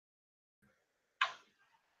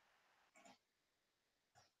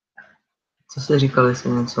Co jsi říkal, jestli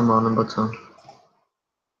něco má, nebo co?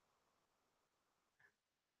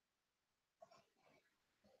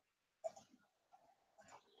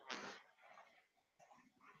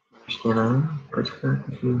 Ještě ne? Počkej,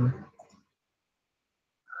 chvíli.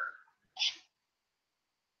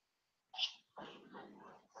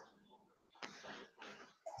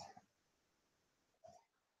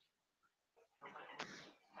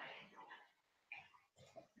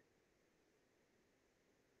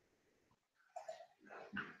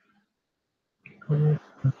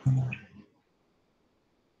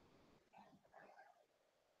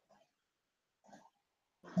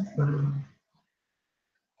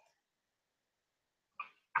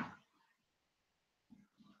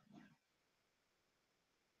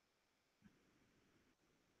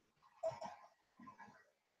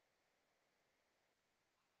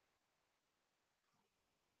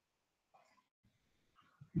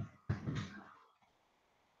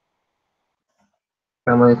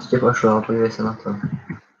 Kámo, něco tě pošlo, podívej se na to.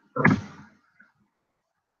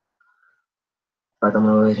 Ale tomu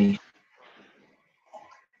neuvěříš.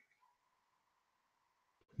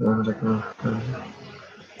 Já řeknu.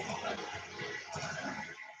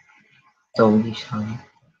 To uvidíš sám.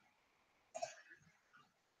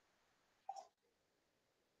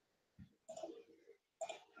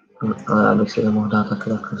 Ale já bych si to mohl dát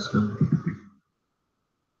takhle jsem.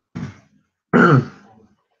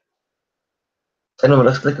 Jenom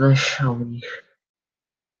rozklikneš a uvidíš.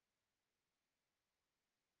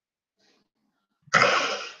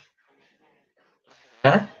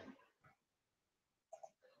 Ne?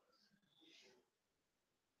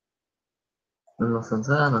 No jsem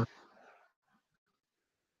se ano.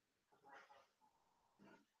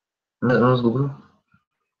 Ne, no z Google.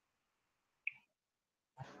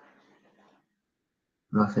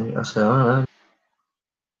 Vlastně asi jo, ne?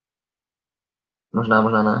 Možná,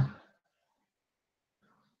 možná ne.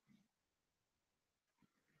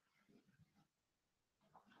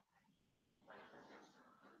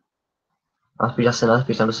 A spíš asi ne,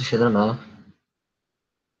 spíš tam dostaneš jeden mail.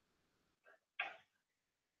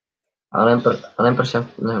 A nevím proč já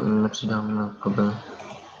nepřidám na kobil.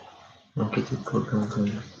 Nějaký ty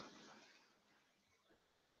kobil.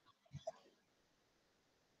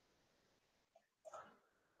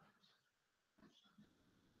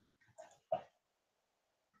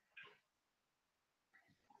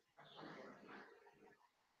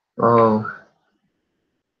 Oh.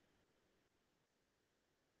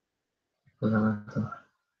 Podíváme to.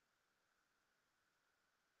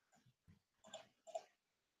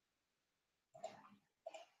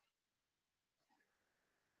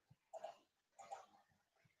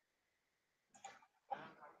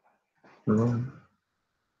 No.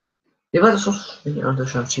 Tyhle to jsou, no to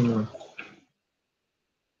už napřímo.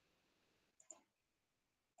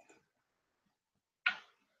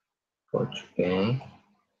 Počkej.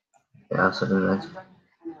 Já se dověc.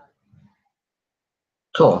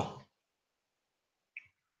 Co?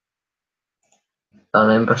 Ale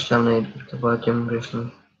nevím, proč tam nejde, to bylo těm, když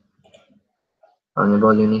jsem... Ale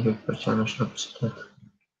nebylo divný, proč já nešlo přidat.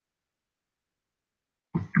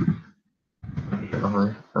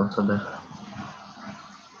 Ahoj, tam co jde.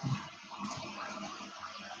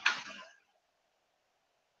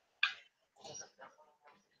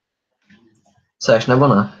 Chceš nebo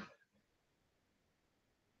ne?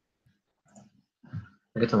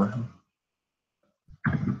 Jak je to možné?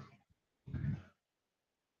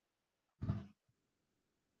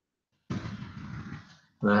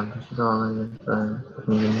 Nevím, proč to ale nejde, to je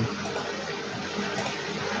takový divný.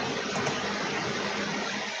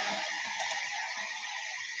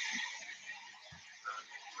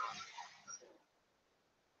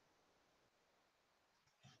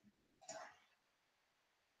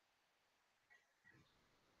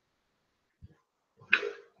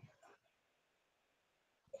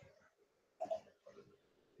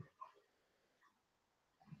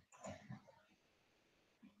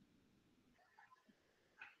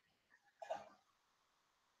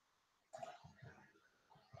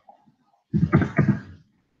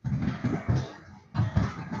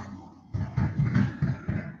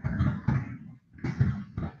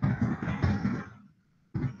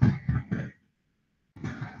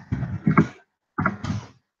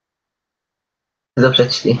 Ty to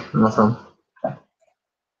přečti, no tam.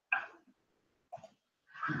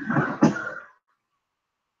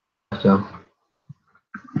 Jo.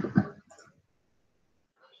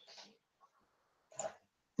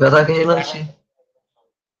 Jo, tak je lepší.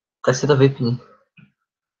 Tak si to vypni.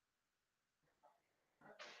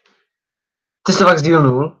 Ty jsi to fakt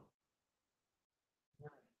sdílnul?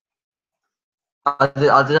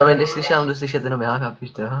 Ale ty tam nejdeš slyšet, jenom jdu slyšet jenom já,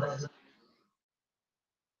 chápíš to, jo?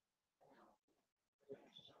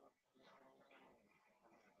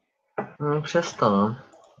 No, přestalo.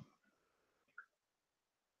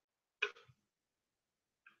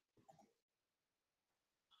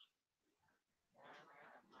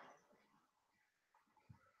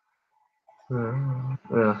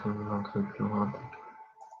 Já jsem vám to vypnul.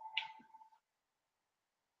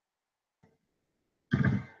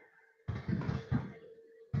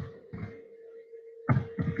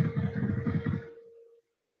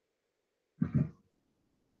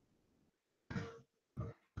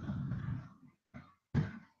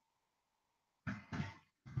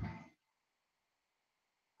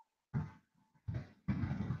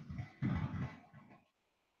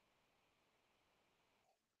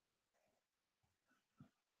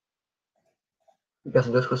 Já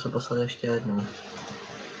jsem to zkusil poslat ještě jednou.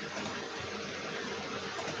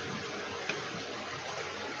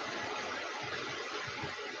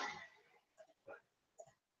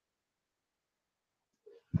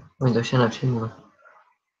 Oni to ještě nepřijmuli.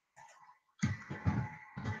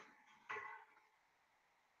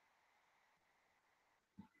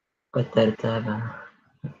 Petr TV.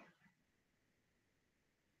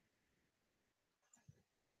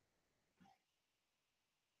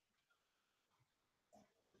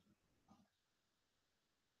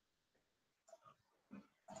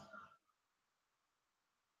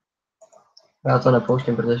 Já to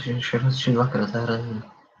nepouštím, protože všechno slyším dvakrát, to je hrozný.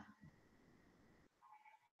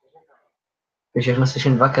 Všechno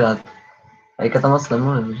slyším dvakrát. A Jika tam moc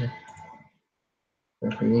nemluvím, že? To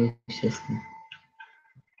je první štěstí.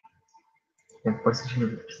 Jak pak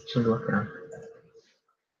slyším dvakrát.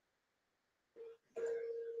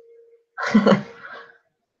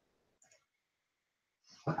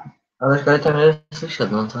 Ale škoda tě nejde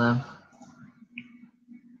slyšet, no to je...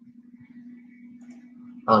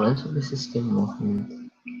 Ale nevím, co by si s tím mohl mít.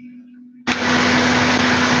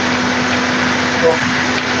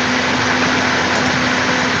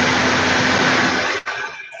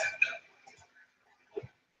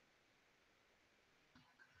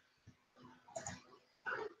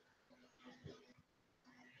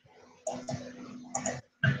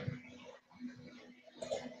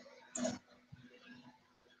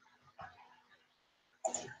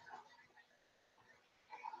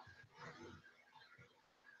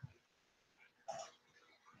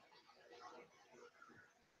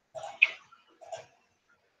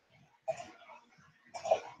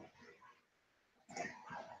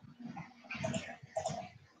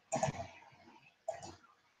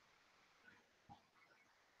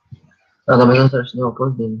 A tam je to strašně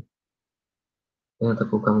opoždění. Já to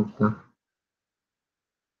koukám teďka.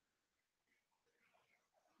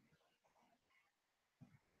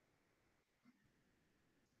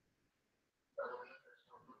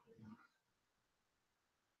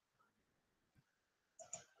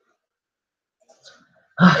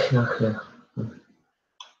 Ach.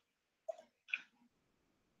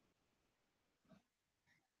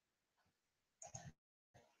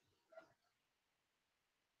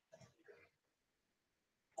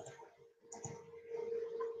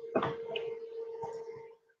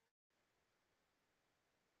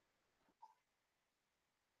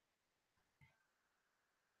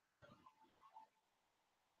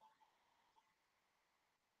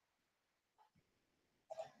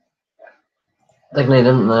 Tak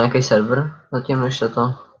nejdem na nějaký server zatím, než se to...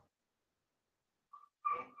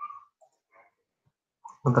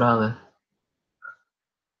 No právě.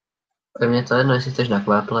 Tak mě to jedno, jestli chceš na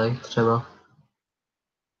Quaplay třeba.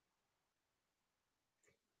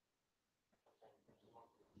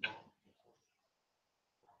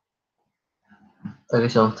 Tak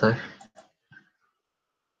když tam chceš.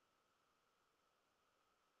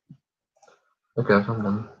 Tak já tam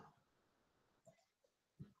dám.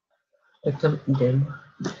 Tak tam jdem.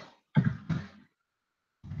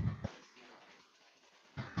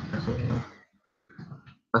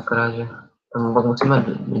 Akorát, že tam pak musíme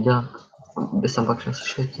vydělat, bys tam pak šel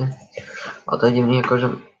slyšet. A to je divný, jako že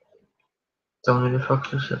tam nejde fakt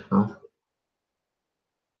slyšet, no.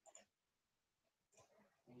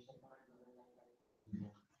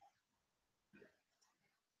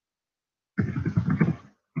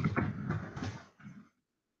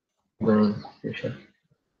 Bude nejde slyšet.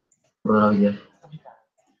 Bude vidět.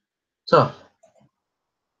 Co?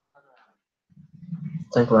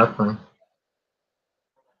 Ten kvárkoj.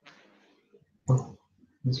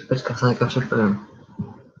 Počkat, se někam přepojím.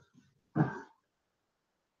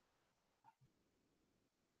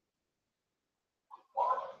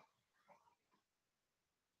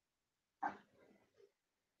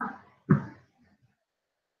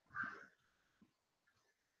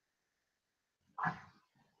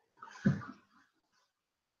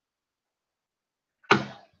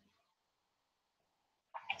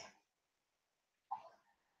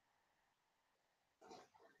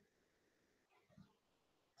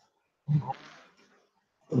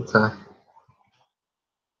 Tak,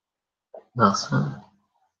 zase.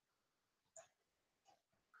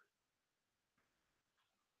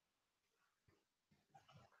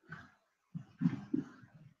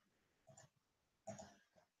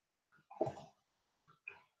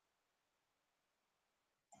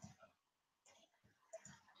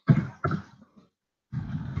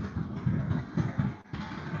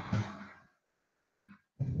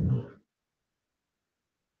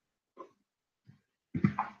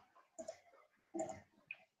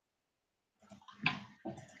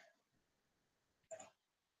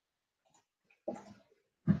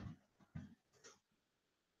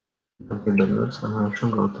 Taky beru sama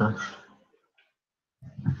všem koutáš.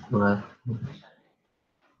 Ale,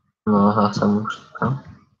 no já jsem už tam.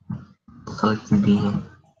 Celý týdny.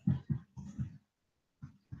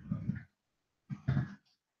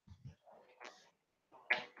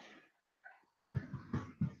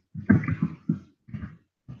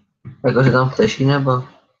 Jakože tam chceš jít, nebo?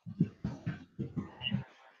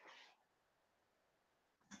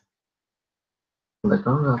 Tak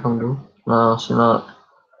já tam jdu. Asi na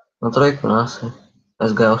trojku, no asi.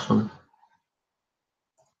 SG8.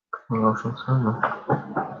 No, už jsem, no.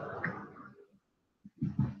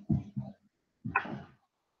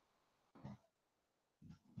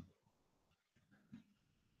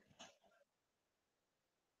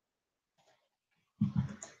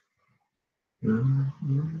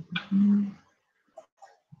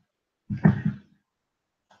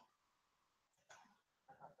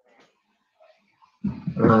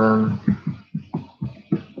 Um,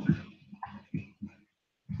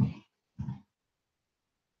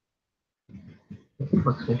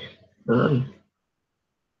 Pak chceš? Dobrý.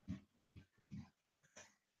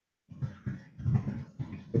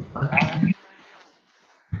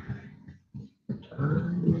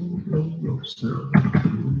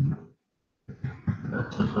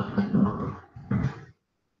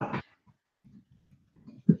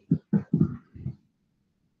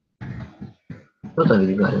 To tak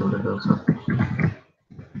vyglądają na co?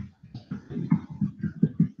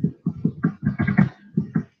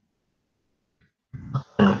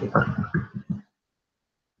 Nějaký parkour.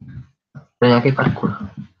 To je nějaký parkour.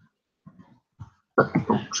 Tak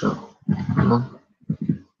poučil. No,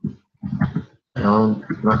 jo,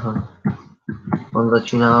 aha. On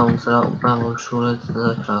se dá úplně ošulit ze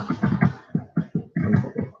začátku.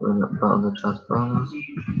 Od začátku.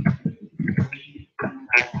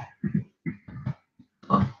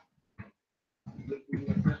 A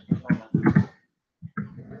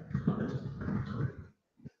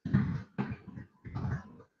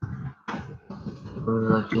to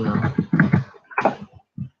začíná.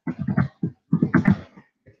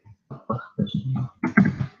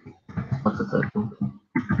 A to je punkt.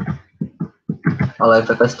 Ale v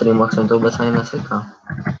takhle streamách jsem to vůbec ani neseká.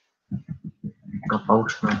 Na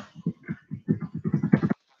paučné.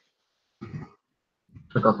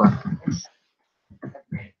 Překvapá.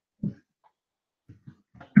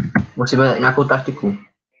 Musíme nějakou taktiku.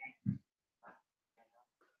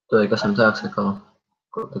 To teďka jsem to jak sekal.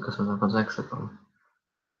 Teďka jsem to dokonce jak sekal.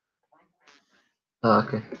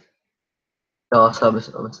 Taky. Jo, asi, aby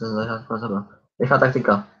se začátku nezabral. Rychlá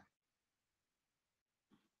taktika.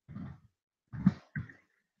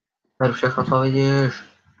 Neru všechno, co vidíš.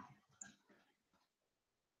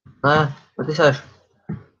 Ne, a ty seš.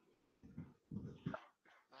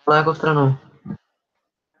 Na jakou stranu?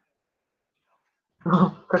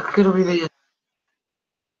 No, tak taky dobrý vidět.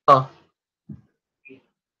 No,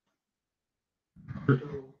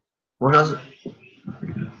 možná,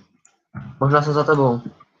 možná jsem za tebou.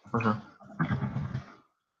 Možná.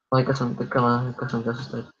 No, teďka jsem tě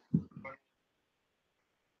asi.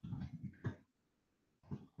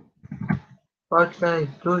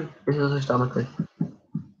 Počkej, stůj, ty si zase tam ty.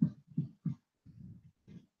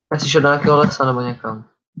 Já si šel do nějakého lesa nebo někam.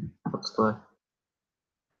 Podstoje.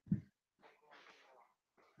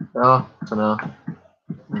 Jo, co ne?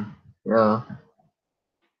 Jo.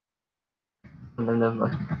 Jdem.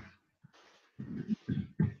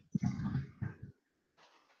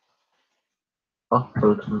 O,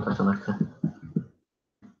 prut, no tak to nechce.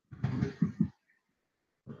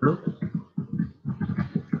 Prut?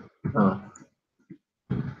 No,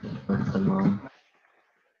 nechce mám.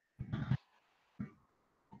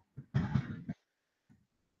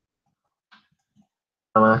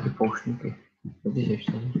 Tam má nějaký pouštníky. Vidíš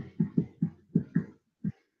ještě?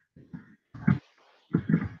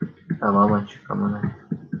 Tam máme kamene.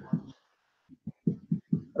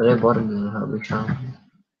 Tady je borný, abych šel.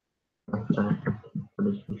 To nechce, to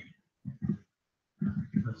vidíš.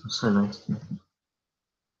 To se nejistý.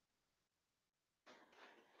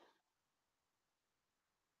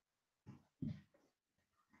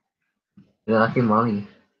 Je taky malý.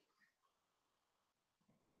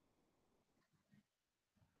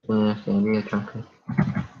 To je nechtějí většinky.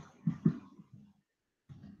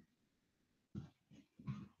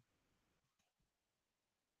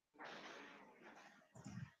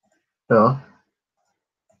 Jo.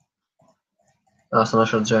 Já jsem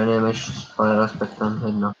našel dřevěný meč s fire respektem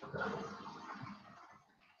 1.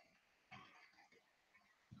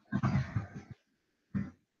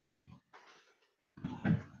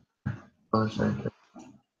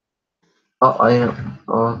 A jo.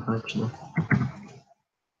 Konečně.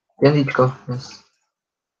 Jezíčko, yes.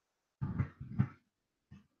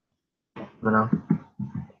 Dobrá.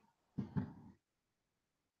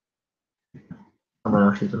 Máme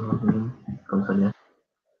další toho. Koncerně.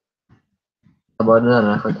 A bude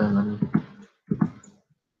nechoďte na ní.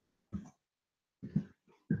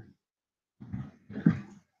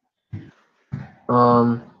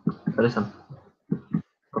 Tady jsem.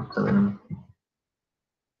 Kopce jenom.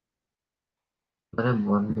 Tady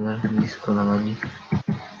bude blízko na ladí.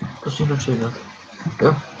 To si to přidat.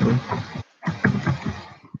 Jo.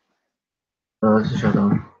 No, jsi šel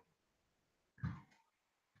tam.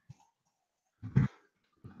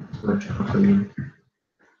 To je všechno, co vidím.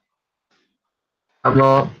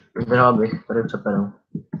 Ano, vybral bych, tady přepenou.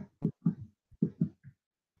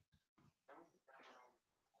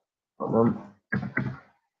 Mám.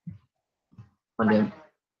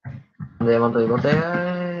 Diamantový boty.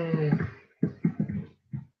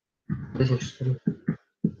 Ty jsi 4.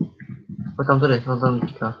 Pojď tam tady, on tam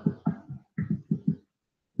utíká.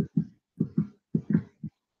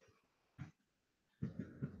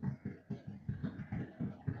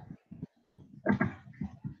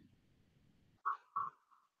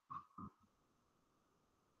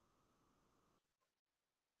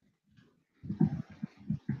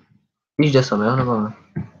 Víš, kde jsem, jo? Nebo ne?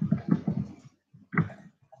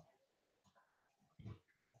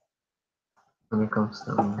 Někam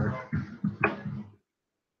jsem.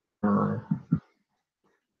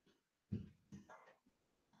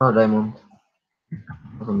 No, Diamond.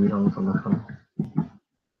 To jsem výhal, to nechal.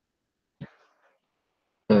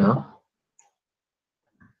 Jo?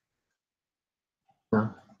 Jo.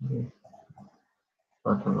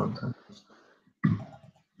 A to mám tak.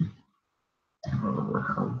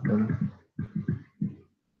 Nechal.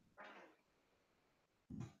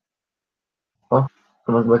 O,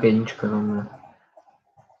 to má bude jednička na mě.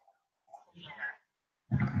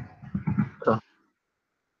 Co?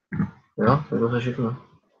 Jo, to je to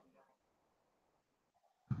všechno.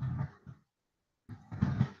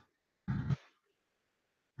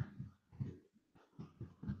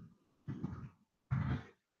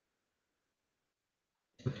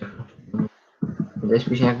 Tady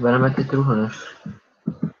spíš nějak bereme ty truhy, než.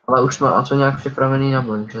 Ale už má co nějak připravený na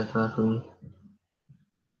boj, že to je takový.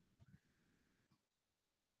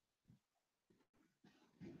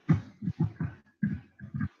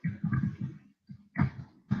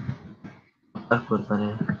 Tak pojď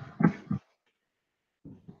tady.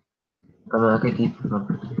 Tam je nějaký týp, no.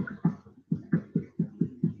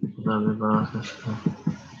 To by byla snažka.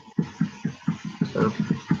 Jo.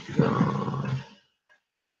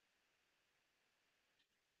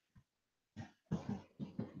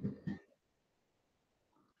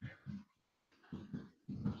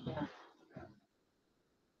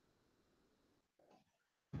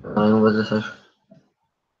 Ale nevím vůbec, kde seš.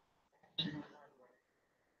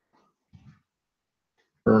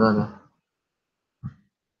 To je tady.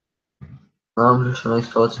 No, můžu se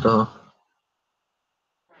nainstalovat z toho.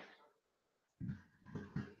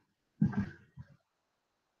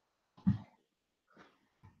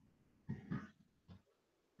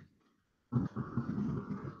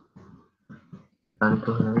 Já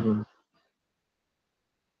nikoho nevidím.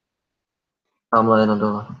 Tamhle je na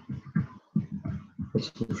dole.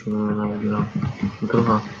 Teď si už neudělal.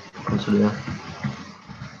 Druhá. Co je?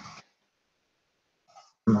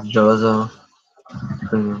 Železo.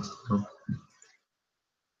 První.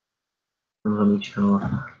 Zamíčkal.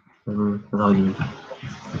 Zahodím.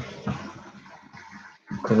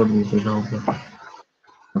 Tak dobrý, jsi na hopě.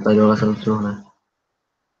 A tady dole se to truhne.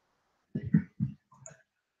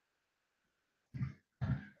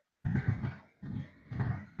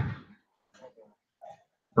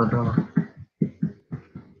 No dole.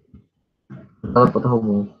 Ale pod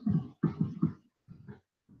houbou.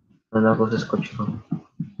 Nedávko se skočil.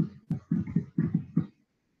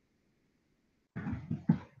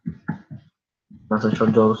 Já jsem šel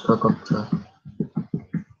dolů z toho kopce.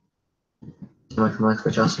 Maximálně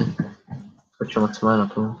skočil asi. Skočil maximálně na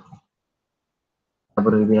tu. A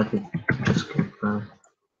budu vybírat ty česky.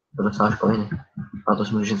 To dosáváš coiny. A to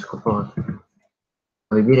si můžeš skopovat.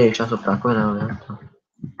 Vybírej času práko, ne? To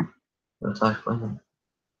je docela špatně.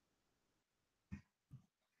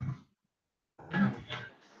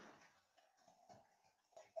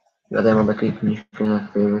 Já tady mám takové knížky, na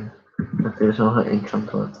které jsem mohl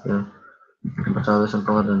enchantovat, jo. Potřeboval jsem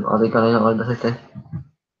poveden. A teďka nejde, ale 10 teď.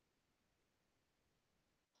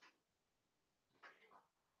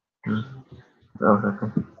 Jo, taky.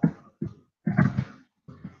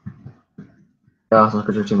 Já jsem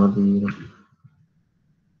skočil přímo od díru.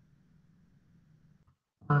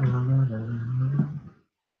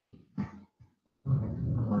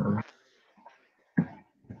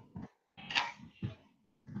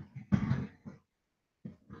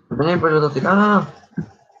 To není pojď do toho ty.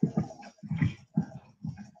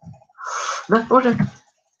 Ne, bože.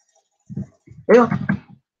 Jo.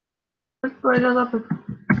 Pojď na západ.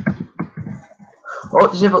 O,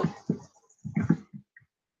 ty jsi byl.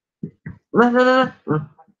 Ne.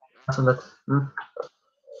 Já jsem dead.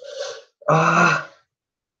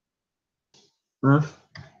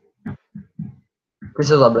 Ty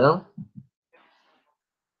jsi ho zabil?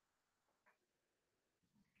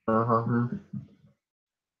 Aha,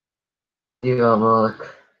 jo, no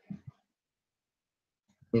tak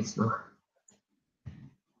nic no.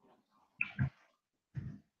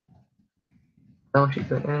 Tam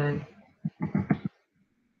všichni,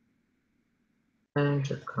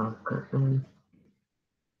 čekám,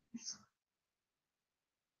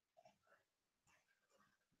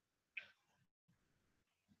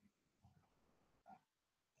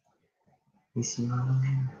 vysílám.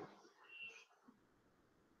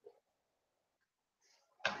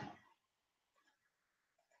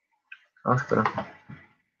 A škoda.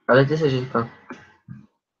 Ale ty se říká.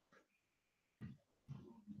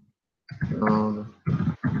 No,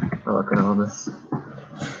 ale tak náhodec.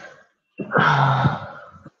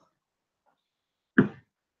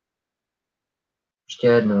 Ještě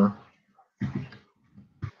jedno.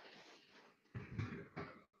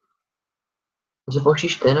 Že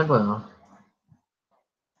pouštíš ty nebo jo?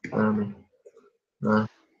 Ne.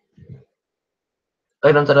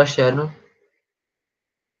 Tak dám teda ještě jednu.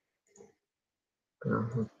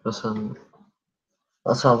 Jo, to jsem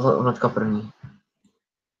hnedka první.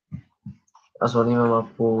 A zvolíme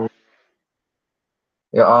mapu.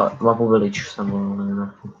 Jo a mapu Village jsem volil,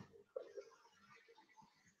 nevím.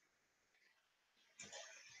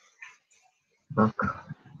 Tak.